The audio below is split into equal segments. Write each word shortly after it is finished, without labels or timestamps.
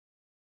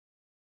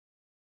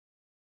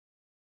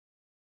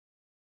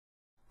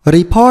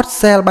Report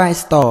Sell by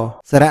Store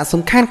សារៈ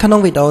សំខាន់ក្នុង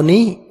វីដេអូ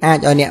នេះអាច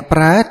ឲ្យអ្នកប្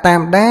រើតា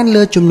មដាន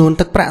លើចំនួន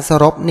ទឹកប្រាក់ស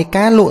រុបនៃ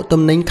ការលក់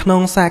ទំនិញក្នុ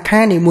ងសាខា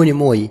នីមួ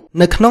យៗ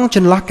នៅក្នុងច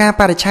ន្លោះកាល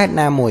បរិច្ឆេទ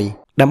ណាមួយ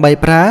ដើម្បី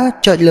ប្រើ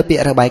ចុចលើពាក្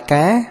យរបាយ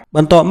ការណ៍ប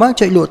ន្ទាប់មក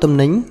ចុចលក់ទំ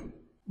និញ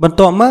បន្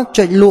ទាប់មក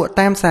ចុចលក់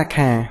តាមសា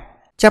ខា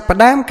ចាប់ផ្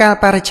ដើមកាល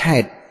បរិច្ឆេ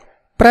ទ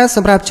ប្រើស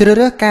ម្រាប់ជ្រើស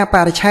រើសកាលប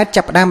រិច្ឆេទ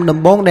ចាប់ផ្ដើមដំ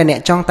បូងដែលអ្នក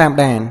ចង់តាម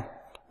ដាន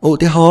ឧ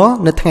ទាហរណ៍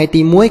នៅថ្ងៃ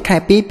ទី1ខែ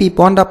2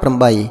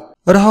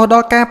 2018រហូតដ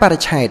ល់កាលបរិ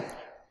ច្ឆេទ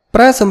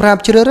ប្រើសម្រាប់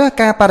ជ្រើសរើស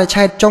កាលបរិច្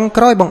ឆេទចុង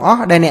ក្រោយបង្អ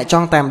ស់ដែលអ្នកច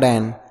ង់តាមដា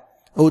ន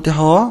ឧទាហ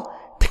រណ៍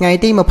ថ្ងៃ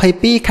ទី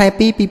22ខែ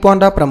2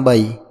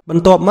 2018ប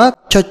ន្ទាប់មក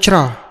ចុចច្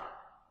រោះ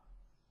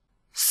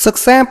សិ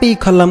ក្សាពី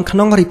column ក្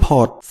នុង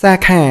report សា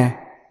ខា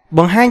ប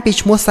ង្ហាញពី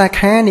ឈ្មោះសា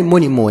ខានី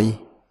មួយៗ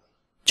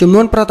ចំ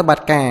នួនប្រតិបត្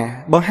តិការ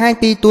បង្ហាញ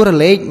ពីតួ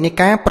លេខនៃ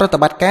ការប្រតិ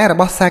បត្តិការរ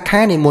បស់សាខា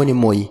នី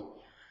មួយៗ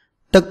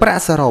ទឹកប្រា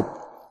ក់សរុប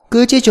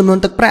គឺជាចំនួន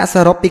ទឹកប្រាក់ស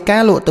រុបពីកា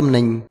រលក់ទំ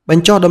និញប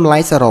ញ្ចុះតម្លៃ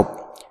សរុប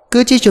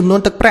គឺជាចំនួន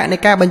ទឹកប្រាក់នៃ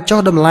ការបញ្ចុះ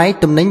តម្លៃ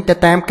ទំនិញទៅ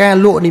តាមការ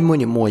លក់នី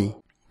មួយៗ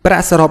ប្រា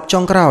ក់សរុបចុ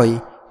ងក្រោយ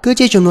គឺ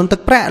ជាចំនួនទឹក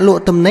ប្រាក់ល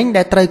ក់ទំនិញ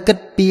ដែលត្រូវគិត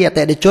ពីអ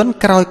តិថិជន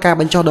ក្រោយការ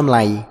បញ្ចុះតម្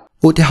លៃ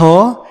ឧទាហ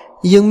រណ៍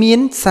យើងមាន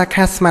សា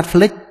ខា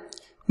Smartflix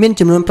មាន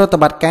ចំនួនប្រតិ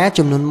បត្តិការ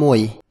ចំនួន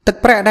1ទឹក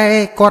ប្រាក់ដែល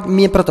គាត់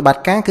មានប្រតិបត្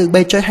តិការគឺ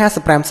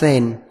 3.55 សេ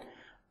ន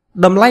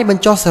តម្លៃប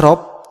ញ្ចុះសរុប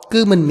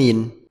គឺមិនមាន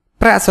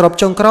ប្រាក់សរុប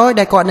ចុងក្រោយ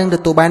ដែលគាត់នឹងទ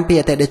ទួលបានពី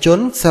អតិថិជន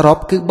សរុប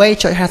គឺ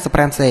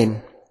 3.55 សេន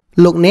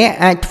លោកអ្នក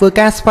អាចធ្វើ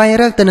ការស្វែង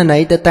រកទិន្នន័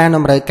យទៅតាមត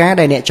ម្រូវការ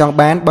ដែលអ្នកចង់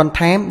បានបន្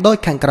ថែមដូច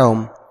ខាងក្រោម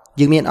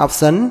យើងមាន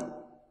option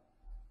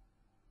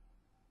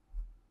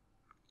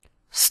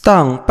ស្ត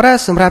ង់ប្រើ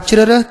សម្រាប់ជ្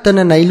រើសរើសទិន្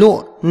នន័យល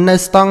ក់នៅ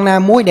ស្តង់ណា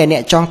មួយដែលអ្ន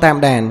កចង់តាម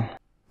ដាន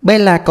បេ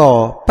ឡាក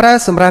ប្រើ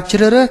សម្រាប់ជ្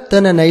រើសរើសទិ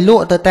ន្នន័យល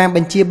ក់ទៅតាមប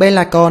ញ្ជាបេ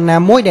ឡាកណា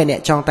មួយដែលអ្ន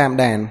កចង់តាម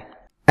ដាន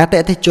អតិ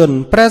ថិជន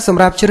ប្រើស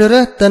ម្រាប់ជ្រើស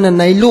រើសទិន្ន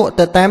ន័យលក់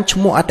ទៅតាមឈ្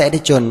មោះអតិ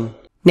ថិជន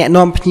អ្នក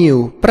នាំភ្ញៀវ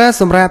ប្រើ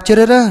សម្រាប់ជ្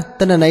រើសរើស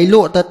ទិន្នន័យល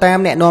ក់ទៅតាម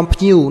អ្នកនាំភ្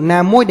ញៀវណា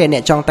មួយដែលអ្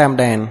នកចង់តាម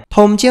ដាន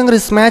ធំជាងឬ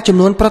ស្មើចំ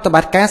នួនប្រតិប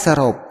ត្តិការស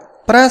រុប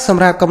ប្រើស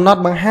ម្រាប់កំណត់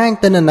បង្ហាញ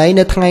ទិន្នន័យ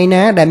នៅថ្ងៃ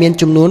ណាដែលមាន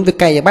ចំនួនវិ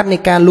ក័យប័ត្រនៃ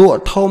ការលក់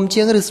ធំ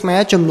ជាងឬស្មើ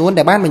ចំនួន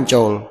ដែលបានបញ្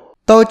ចូល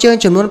តូចជាង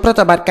ចំនួនប្រ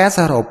តិបត្តិការស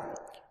រុប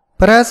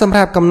ប្រើសម្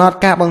រាប់កំណត់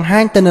ការបង្ហា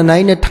ញទិន្នន័យ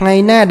នៅថ្ងៃ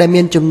ណាដែល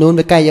មានចំនួន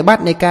វិក័យប័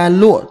ត្រនៃការ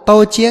លក់តូ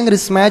ចជាងឬ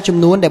ស្មើចំ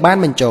នួនដែលបាន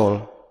បញ្ចូល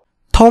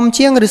ធំ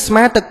ជាងឬស្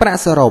មើទឹកប្រា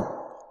ក់សរុប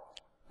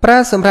ប្រើ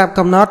សម្រាប់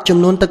កំណត់ចំ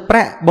នួនទឹកប្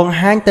រាក់បង្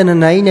ហាញទិន្ន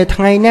ន័យនៅ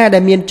ថ្ងៃណាដែ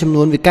លមានចំ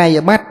នួនវិក័យ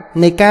ប័ត្រ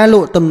នៃការល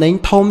ក់ទំនិញ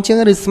ធំជាង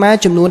ឬស្មើ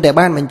ចំនួនដែល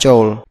បានបញ្ចូ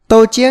លតូ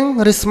ចជាង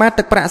ឬស្មើ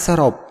ទឹកប្រាក់ស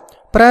រុប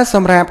ប្រើស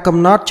ម្រាប់កំ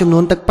ណត់ចំនួ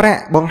នទឹកប្រាក់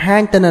បង្ហា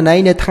ញទិន្នន័យ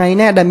នៅថ្ងៃ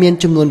ណាដែលមាន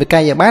ចំនួនវិក័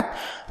យប័ត្រ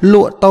ល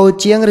ក់តូច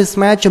ជាងឬស្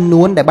មើចំ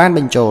នួនដែលបានប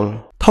ញ្ចូល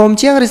ធំ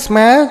ជាងឬស្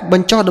មើប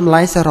ញ្ចុះតម្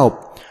លៃសរុប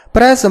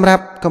ប្រើសម្រា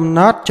ប់កំណ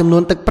ត់ចំនួ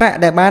នទឹកប្រាក់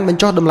ដែលបានបញ្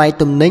ចុះតម្លៃ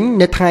ទំនិញ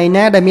នៅថ្ងៃ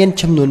ណាដែលមាន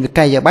ចំនួនវិ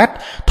ក័យប័ត្រ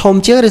ធំ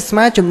ជាងឬស្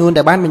មើចំនួន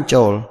ដែលបានបញ្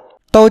ចូល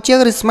តូចជាង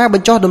ឬស្មើប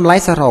ញ្ចុះតម្លៃ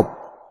សរុប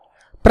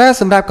ប្រើ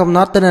សម្រាប់កំណ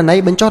ត់ទិន្នន័យ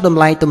បញ្ចុះតម្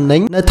លៃទំនិ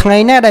ញនៅថ្ងៃ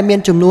ណាដែលមាន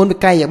ចំនួនវិ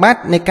ក័យប័ត្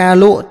រនៃការ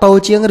លក់តូច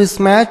ជាងឬ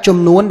ស្មើចំ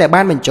នួនដែល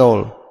បានបញ្ចូល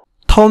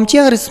ធំ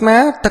ជាងឬស្មើ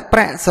ទឹកប្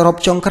រាក់សរុប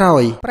ចុងក្រោ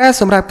យប្រើ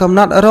សម្រាប់កំណ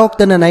ត់រក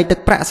ទិន្នន័យទឹក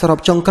ប្រាក់សរុប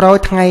ចុងក្រោយ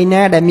ថ្ងៃ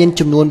ណាដែលមាន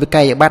ចំនួនវិ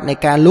ក័យប័ត្រនៃ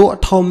ការលក់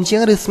ធំជា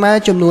ងឬស្មើ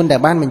ចំនួនដែល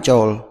បានបញ្ចូ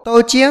លតូ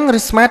ចជាងឬ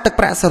ស្មើទឹក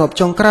ប្រាក់សរុប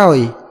ចុងក្រោយ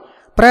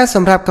ប្រើស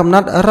ម្រាប់កំណ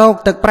ត់រក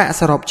ទឹកប្រាក់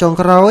សរុបចុង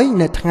ក្រោយ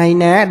នៅថ្ងៃ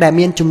ណាដែល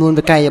មានចំនួន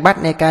វិក័យប័ត្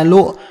រនៃការល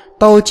ក់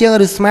តូចជាង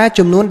ឬស្មើ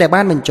ចំនួនដែល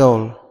បានបញ្ចូល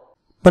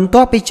បន្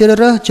ទាប់ពីជ្រើស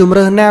រើសជម្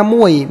រើសណា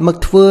មួយមក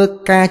ធ្វើ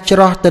ការច្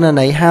រោះទិន្ន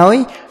ន័យហើយ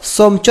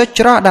សូមចុច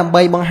ច្រោះដើម្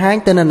បីបង្ហាញ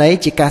ទិន្នន័យ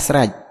ជាការស្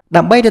រេច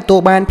ដើម្បីទទួល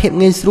បានភាព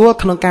ងាយស្រួល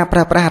ក្នុងការប្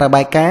រើប្រាស់រ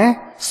បាយការណ៍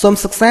សូម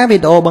សិក្សាវី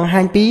ដេអូបង្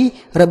ហាញពី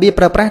របៀប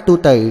ប្រើប្រាស់ទូ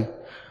ទៅ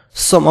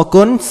សូមអរ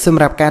គុណស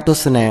ម្រាប់ការទ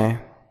ស្សនា